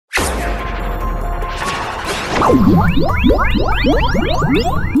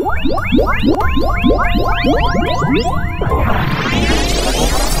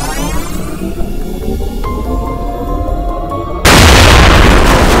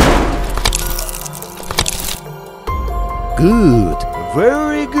Good.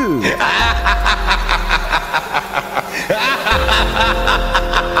 Very good.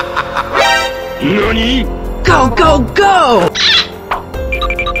 NANI? Go, go, go!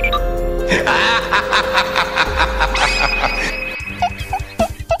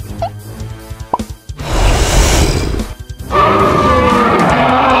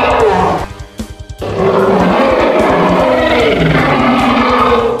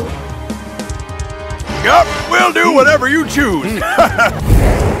 Yup, we'll do whatever you choose.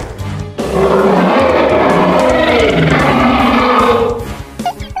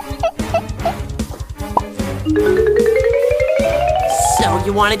 So,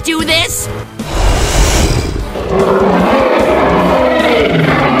 you want to do this?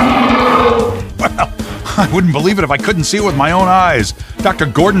 Well, I wouldn't believe it if I couldn't see it with my own eyes. Dr.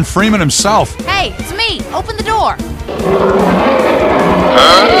 Gordon Freeman himself. Hey, it's me. Open the door.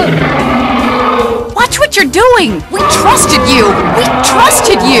 Watch what you're doing. We trusted you. We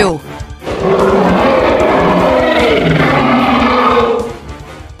trusted you.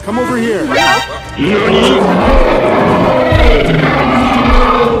 Come over here. NANI?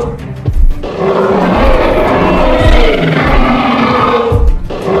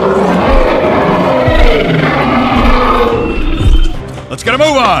 Let's get a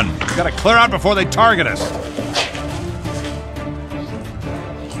move on. We gotta clear out before they target us.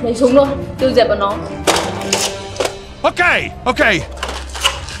 Lấy súng thôi, tiêu diệt bọn nó. Okay, okay.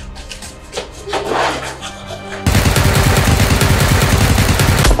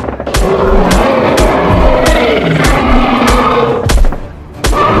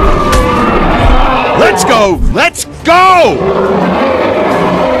 Let's go! Let's go!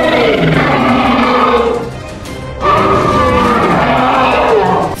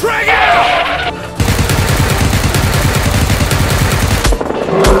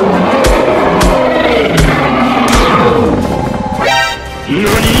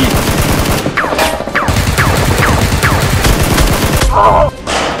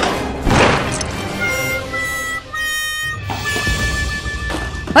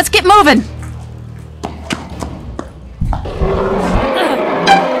 Let's get moving.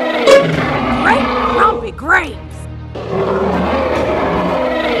 Great grumpy grapes!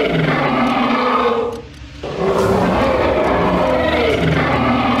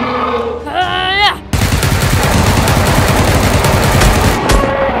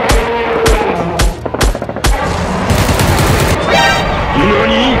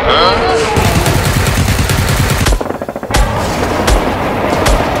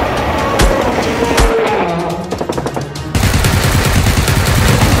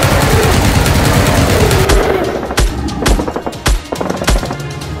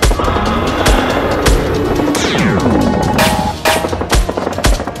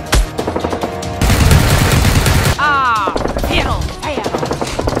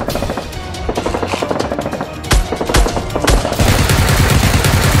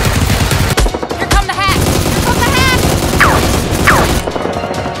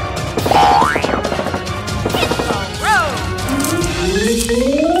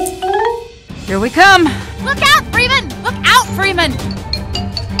 Here we come. Look out, Freeman! Look out, Freeman!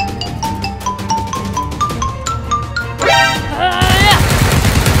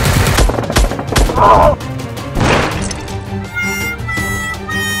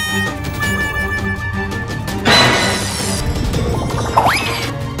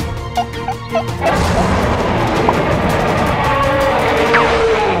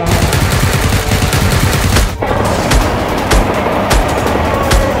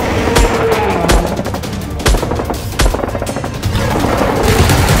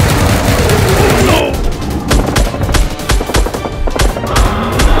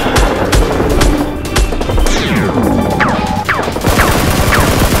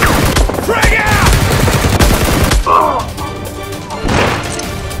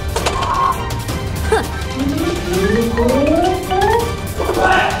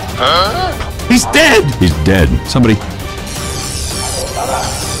 He's dead! He's dead. Somebody...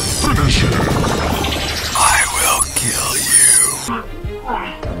 I will kill you.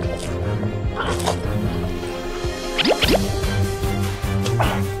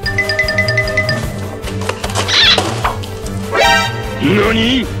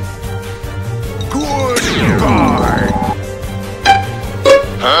 NANI? Goodbye!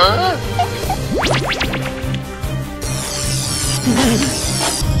 Huh?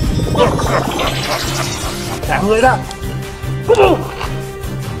 Thả người ra.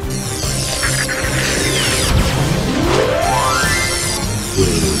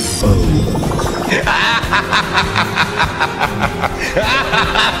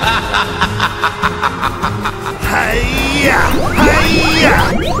 Hiya! Hiya!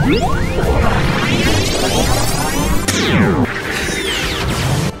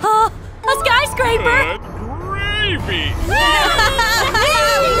 A skyscraper! Gravy!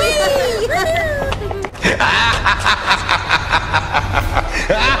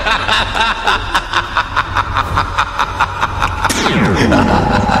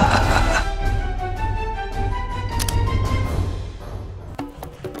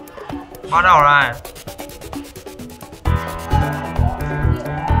 Bắt đầu rồi.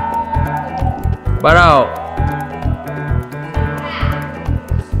 Bắt đầu.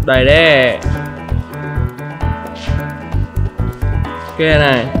 Đẩy đi. Ok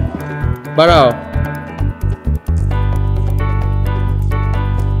này. Bắt đầu.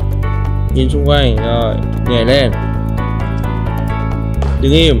 Nhìn xung quanh rồi, nhảy lên.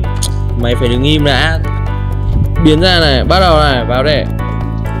 Đứng im. Mày phải đứng im đã. Biến ra này, bắt đầu này, vào đây.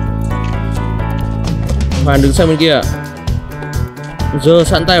 Hoàn đứng sang bên kia. Giơ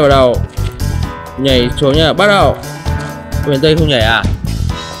sẵn tay vào đầu. Nhảy xuống nha, bắt đầu. Bên Tây không nhảy à?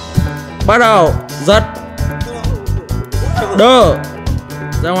 Bắt đầu, giật. Đơ.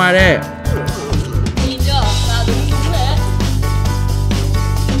 Ra ngoài đi. Nhìn chưa? Vào đứng đúng rồi đấy.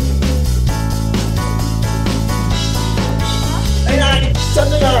 Đây này, chân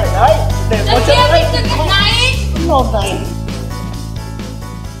đây này, đấy. Để có chân đấy. Chân này. Ngon này.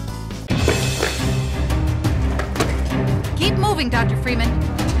 Keep moving, Dr. Freeman.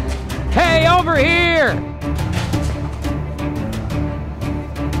 Hey, over here!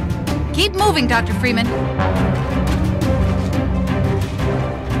 Keep moving, Dr. Freeman.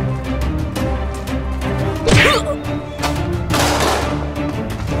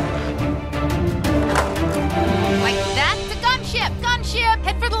 Like that, the gunship! Gunship!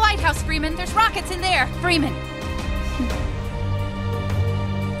 Head for the lighthouse, Freeman. There's rockets in there. Freeman.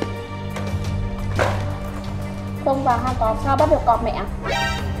 Không vào hang cọp sao bắt được cọp mẹ?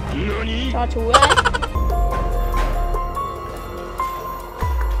 Cho chú đấy.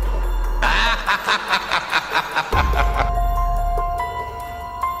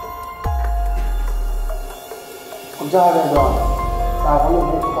 Con trai này rồi. Ta có nhiệm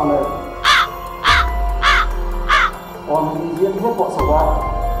vụ cho con đây. Con đi diễn hết bọn sầu ba.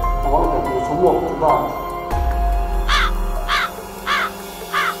 Có kẻ thù số 1 chúng ta.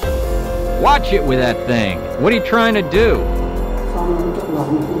 Watch it with that thing. What are you trying to do? Sao nó chậm lòng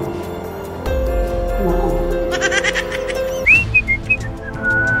như thế?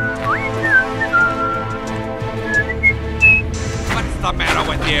 What's the matter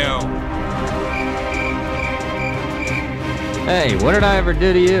with you? Hey, what did I ever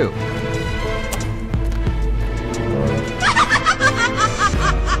do to you?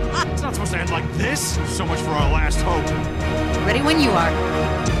 It's not supposed to end like this. So much for our last hope. Ready when you are.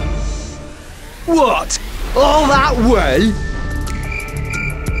 What? All that way?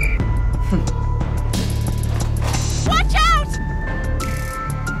 Watch out!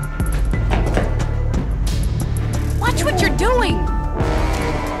 Watch what you're doing.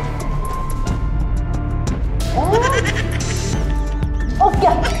 Ô kìa.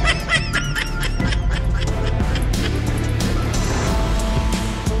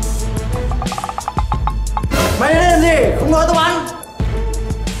 Mày lên gì? Không nói tao bắn.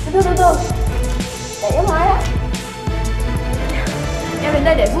 Từ từ. Để em nói đã. Em đến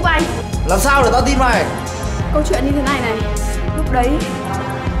đây để giúp anh. Làm sao để tao tin mày? Câu chuyện như thế này này. Lúc đấy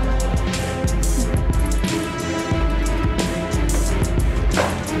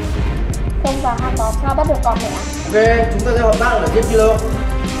không vào hang cọp sao bắt được cọp mẹ? Ok, chúng ta sẽ hợp tác để giết killer.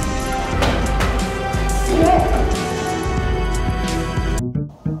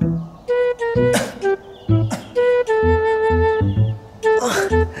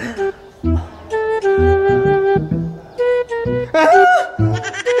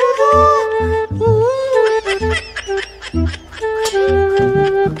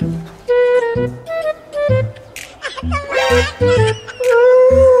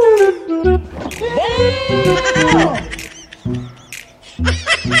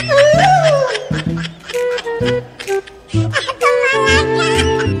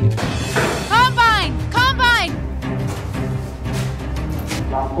 Combine!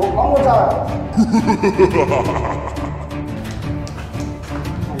 Làm cố gắng con trai.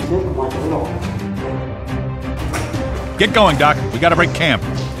 Mày chết của mày tới rồi. Get going, Doc. We gotta break camp.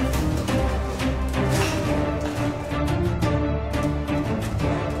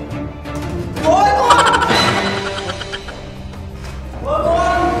 Ôi con!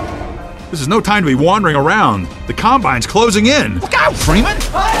 This is no time to be wandering around. The combine's closing in. Look out, Freeman!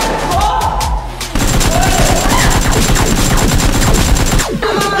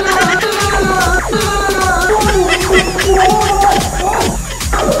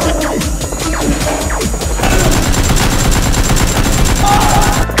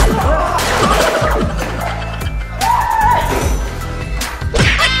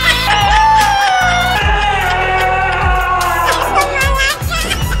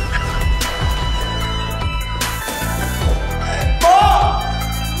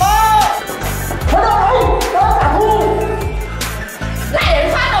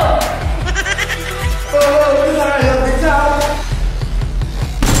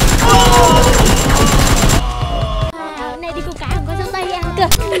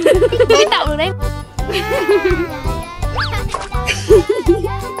 Mới tạo được đấy.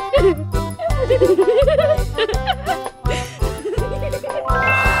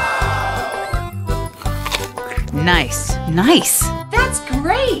 Nice, nice. That's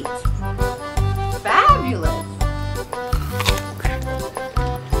great! Fabulous!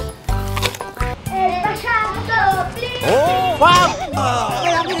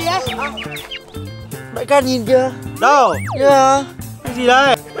 Mày làm cái gì đấy? Đại ca nhìn kìa. Đâu? Kìa. Cái gì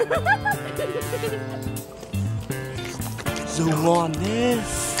đây? Dầu ngon thế.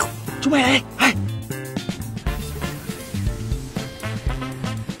 Chúng mày đây.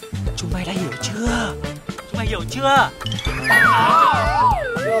 Chúng mày đã hiểu chưa? Chúng mày hiểu chưa?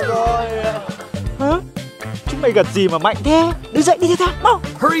 Được rồi. Hả? Chúng mày gật gì mà mạnh thế? Đứng dậy đi theo tao. Mau.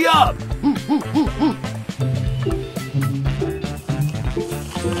 Hurry up!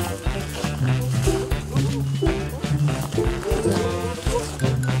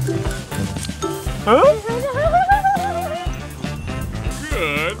 Hả?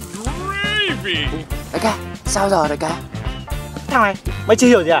 Good gravy! Đại ca, sao giờ đại ca? Thằng này, mày chưa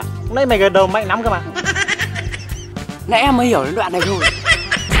hiểu gì à? Hôm nay mày gật đầu mạnh lắm cơ mà. Nãy em mới hiểu đến đoạn này thôi.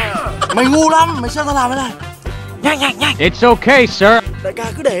 Mày ngu lắm, mày sao tao làm thế này? Nhanh nhanh nhanh. It's okay, sir. Đại ca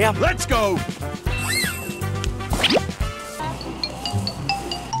cứ để em. Let's go!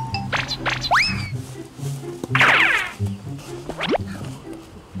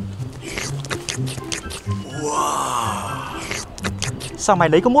 Sao mày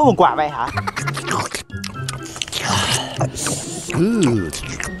lấy có mỗi một quả vậy hả?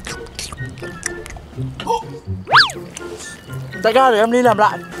 Đại ca để em đi làm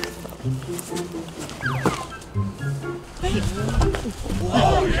lại.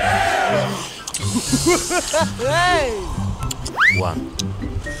 One,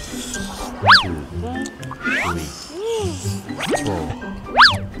 two, three, four.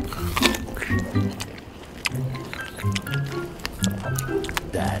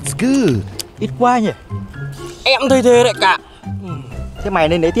 That's good. Ít quá nhỉ? Em thấy thế đấy cả. Thế mày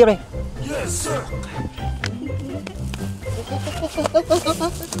nên lấy tiếp đi. Yes, sir.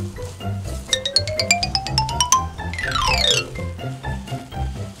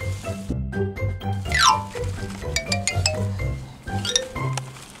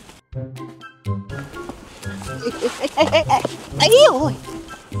 Ấy ôi.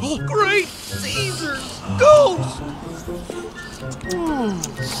 Great Caesar's ghost!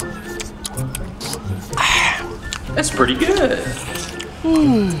 That's pretty good.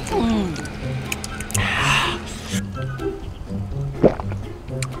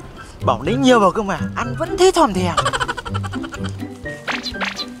 Bảo lấy nhiều vào cơ mà, ăn vẫn thế thòm thèm.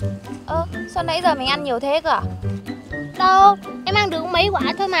 Sao nãy giờ mình ăn nhiều thế cơ à? Đâu, em ăn được mấy quả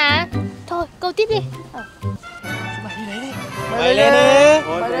thôi mà. Thôi, câu tiếp đi. Mày lên đi.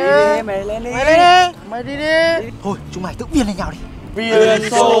 Mày lên đi. Mày đi đi. Thôi, chúng mày tự viên lên nhau đi. Viên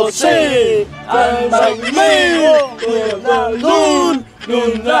sô si, ăn bánh mì, quyền ra run,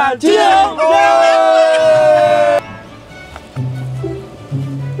 đừng ra chiếc.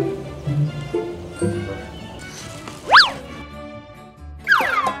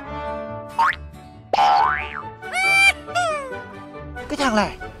 Cái thằng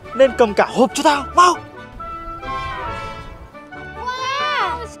này nên cầm cả hộp cho tao, mau.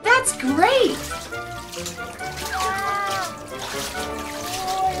 Wow! That's great!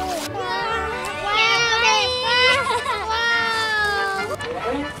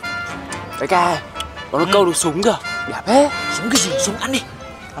 Đại ca, nó câu được súng kìa. Đẹp thế. Súng cái gì? Súng ăn đi.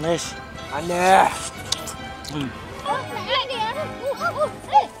 Ăn đi. Ăn đi.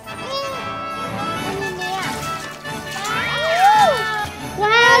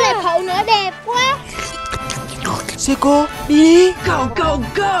 Wow, lại hậu nữa đẹp quá. Seiko, đi. Go, go,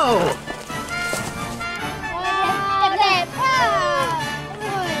 go! Đẹp đẹp quá.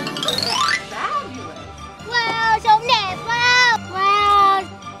 Wow, súng đẹp quá.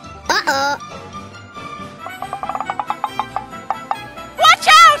 Wow.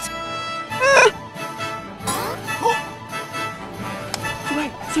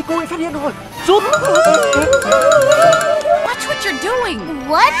 Suy cô bị phát hiện rồi. Rút. Watch what you're doing.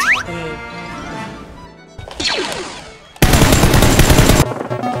 What?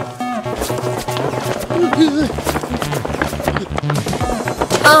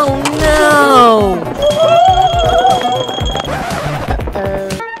 Oh no!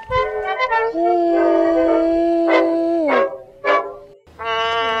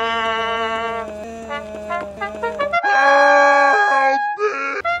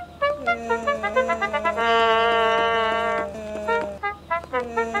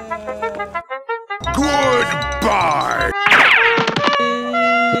 Goodbye!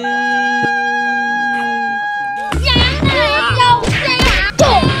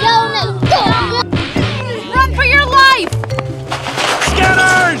 Run for your life!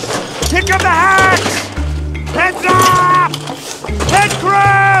 Scanners! Pick up the hacks! Heads off! Head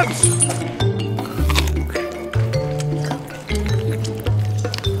crabs!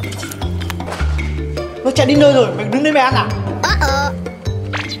 Nó chạy đi nơi rồi, mày đứng đây mày ăn à?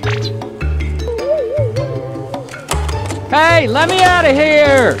 Hey, let me out of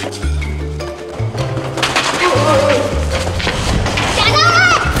here!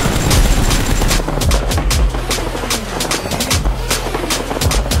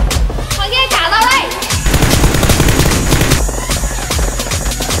 Mọi người trả đâu đây?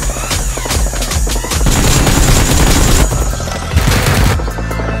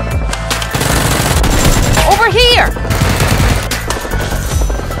 Over here!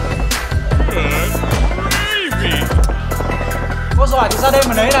 Có giỏi thì ra đây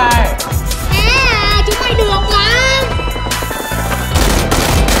mà lấy này. À, chúng mày được lắm.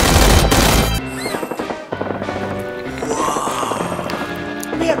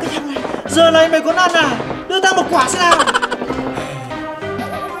 Mẹ cái thằng này, giờ này mày còn ăn à? Đưa tao một quả xem nào.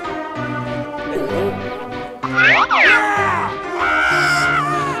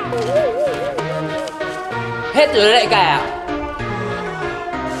 Hết rồi đấy đại ca.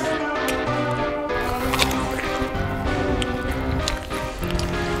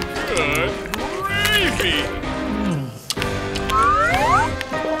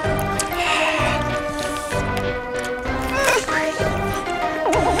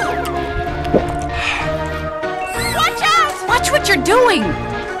 Watch out! Watch what you're doing.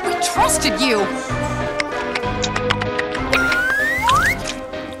 We trusted you.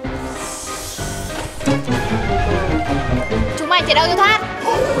 Chúng mày chạy đâu cho thoát?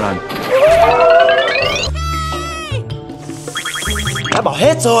 Đã bỏ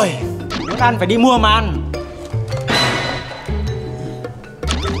hết rồi. Muốn ăn phải đi mua mà ăn.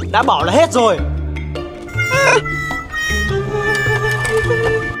 Đã bỏ là hết rồi.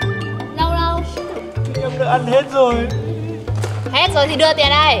 Đâu đâu? Em đã ăn hết rồi. Hết rồi thì đưa tiền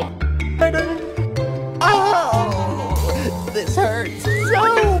đây. This hurts so.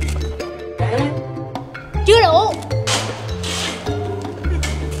 Chưa đủ.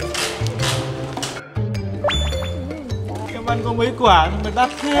 Em ăn có mấy quả mà đắt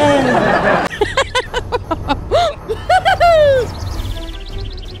thế.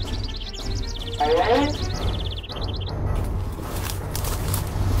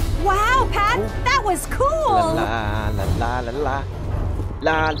 Wow, Pat, that was cool. La la la la la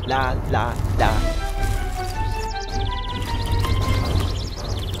la la la la.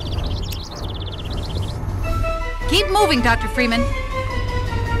 Keep moving, Dr. Freeman.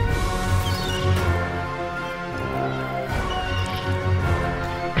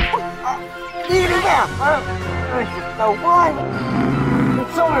 Đi đi nè. Đầu quá.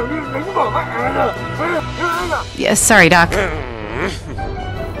 Sao lại đi đánh bỏ mẹ rồi? Yeah, sorry, Doc.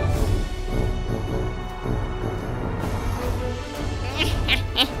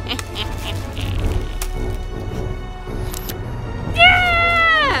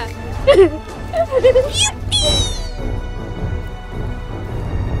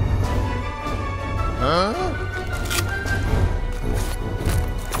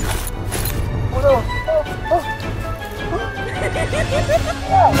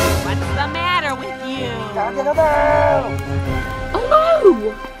 What's the matter with you? Oh no!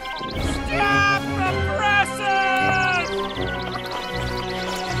 Stop the presses!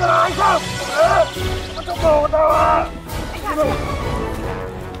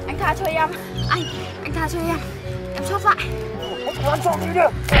 Anh tha cho em. Anh tha cho em. Em sót lại. Anh tha cho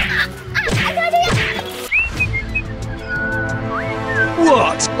em.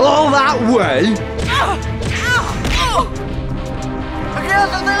 What? All that way?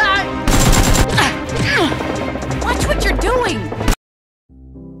 Watch what you're doing.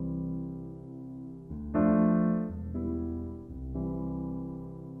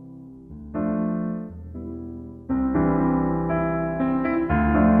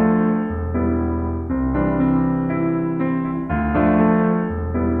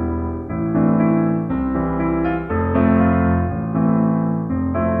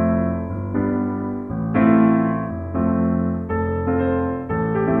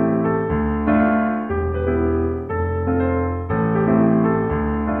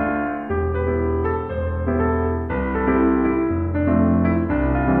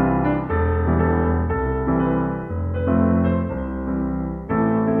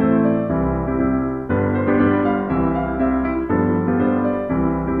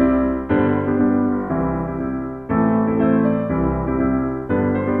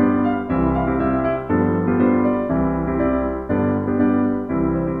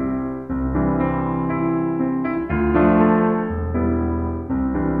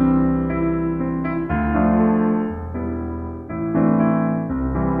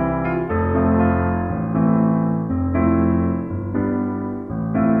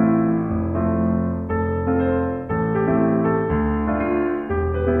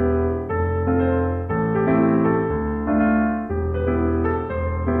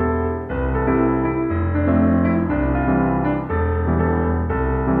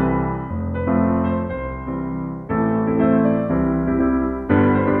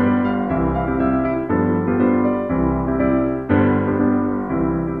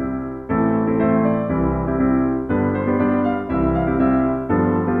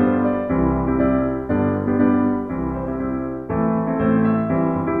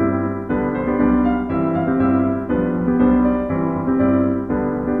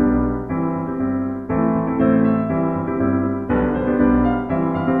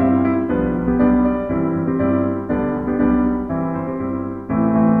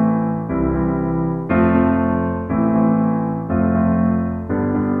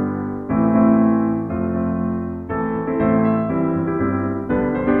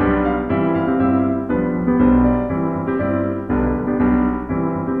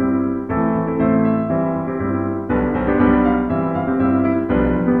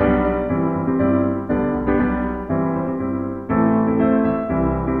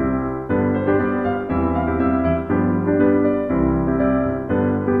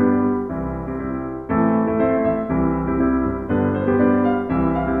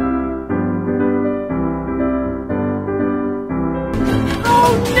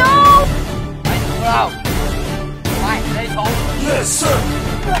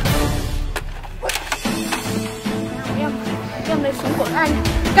 Em lấy súng của anh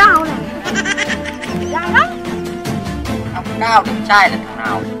cao này. Dài lắm. Ông cao đẹp trai là thằng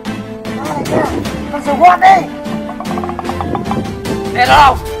nào? Con sờ quan đi. Để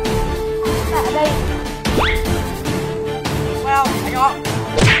đâu? Ở đây. Vào, anh họ.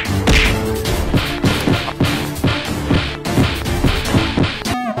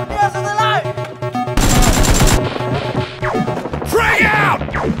 Frag out!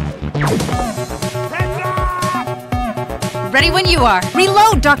 Ready when you are.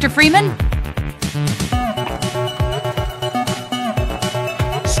 Reload, Dr. Freeman.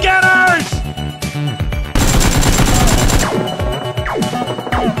 Scanners!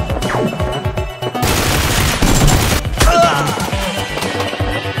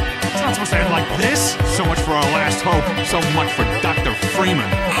 It's not supposed to end like this. So much for our last hope. So much for Dr. Freeman.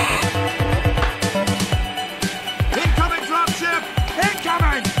 Incoming dropship!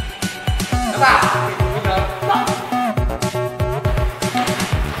 Incoming!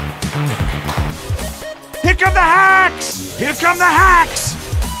 Here come the hacks! Here come the hacks!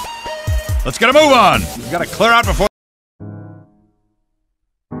 Let's get a move on. We've got to clear out before.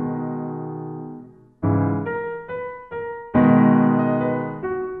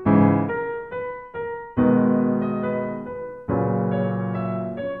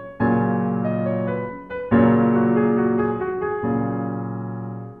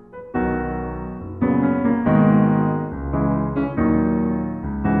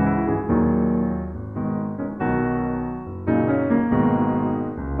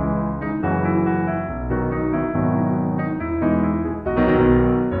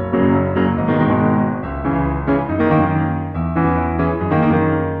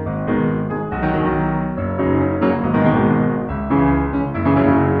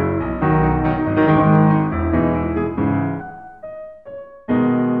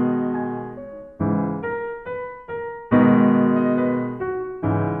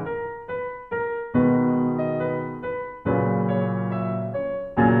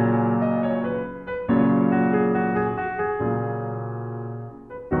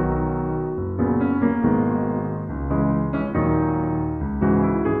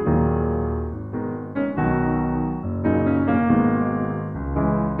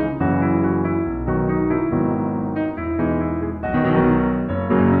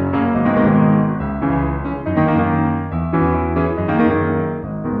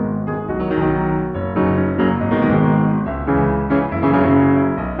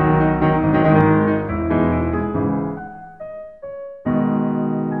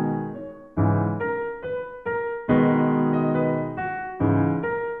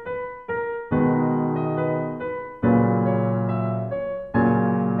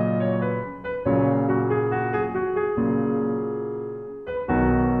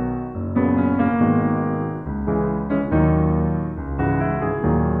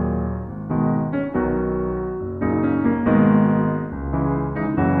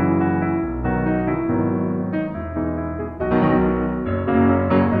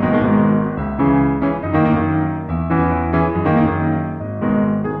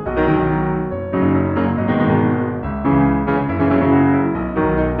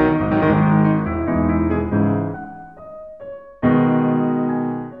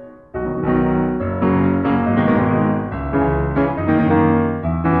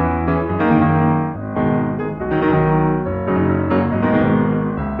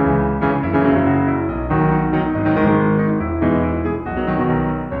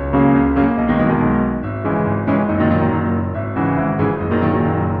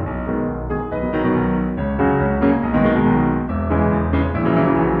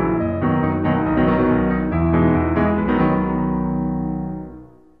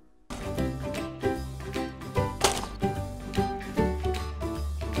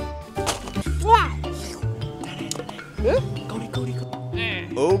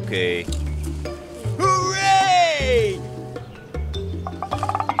 Okay. Hooray!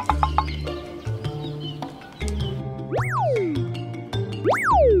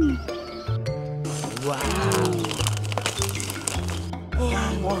 Wow.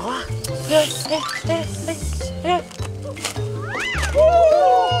 Ngon quá. Ê.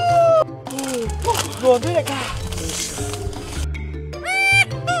 Ngon thế đại ca.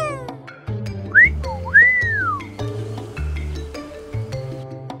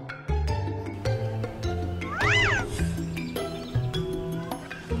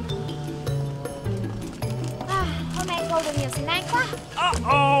 Hôm nay cô được nhiều snack quá.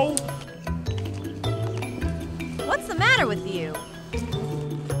 Uh-oh! What's the matter with you?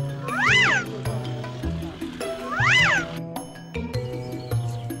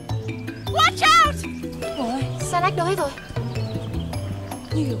 Lan Ách đâu hết rồi?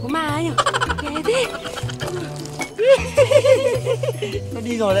 Như kiểu có ma ấy nhỉ? Ghê thế. Nó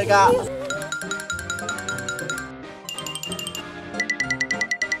đi rồi đại ca.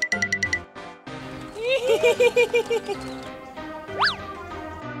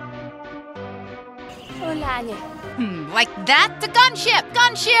 Ôi lạ nhỉ. Like that to gunship,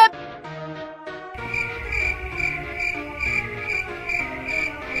 gunship.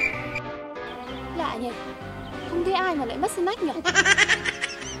 Lạ nhỉ. Không thấy ai mà lại mất snack nhỉ?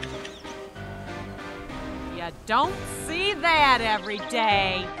 You don't see that every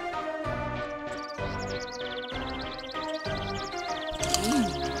day.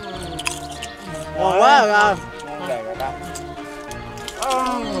 Ngon quá đại ca.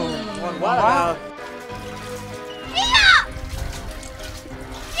 Ngon quá đại ca.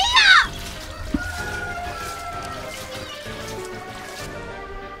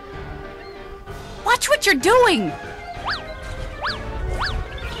 Watch what you're doing!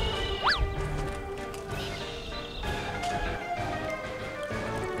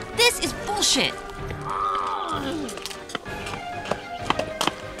 This is bullshit!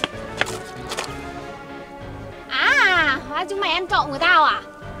 À, hóa chúng mày ăn trộm của tao à?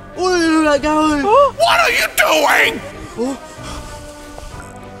 Ui đại ca ơi. What are you doing?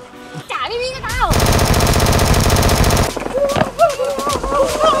 Trả BB cho tao.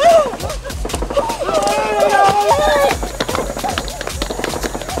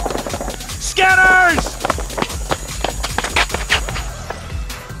 Scanners!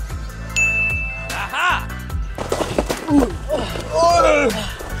 Aha!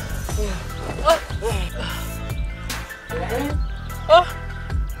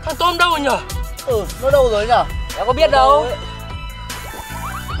 Thằng Tôm đâu rồi nhỉ? Nó đâu rồi nhỉ? Em có biết đâu.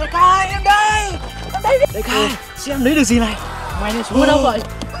 Đại ca em đây. Đại ca xem em lấy được gì này. Mày này xuống ở đâu vậy?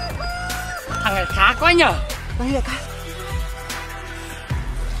 Thằng này khá quá nhở. Đây đại ca.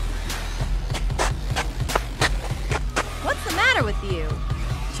 What's the matter with you?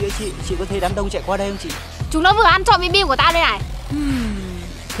 Chị ơi chị có thấy đám đông chạy qua đây không chị? Chúng nó vừa ăn trộm BB của tao đây này.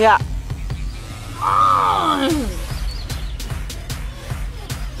 Thế ạ?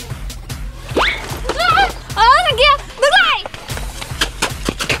 Thằng kia, đứng lại.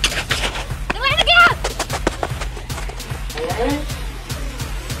 Đứng lại thằng kia.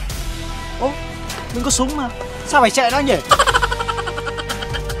 Ô, mình có súng mà. Sao phải chạy đó nhỉ?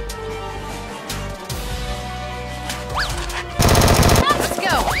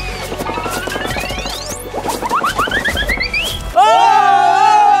 Let's go.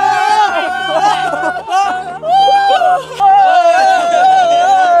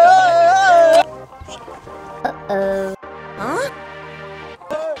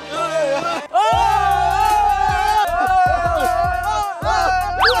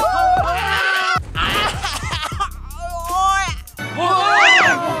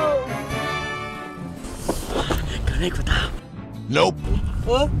 Cái này của tao. Nope.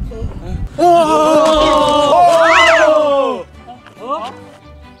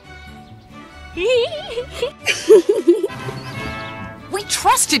 We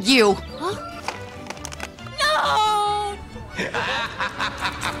trusted you! Huh? No!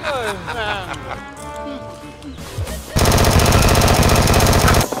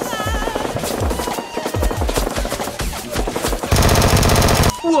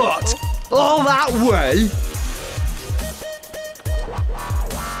 What? All that way?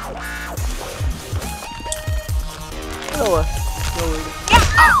 Đâu rồi?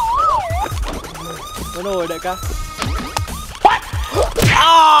 Đâu rồi đại ca?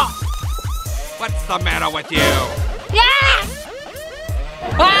 What's the matter with you? Yeah!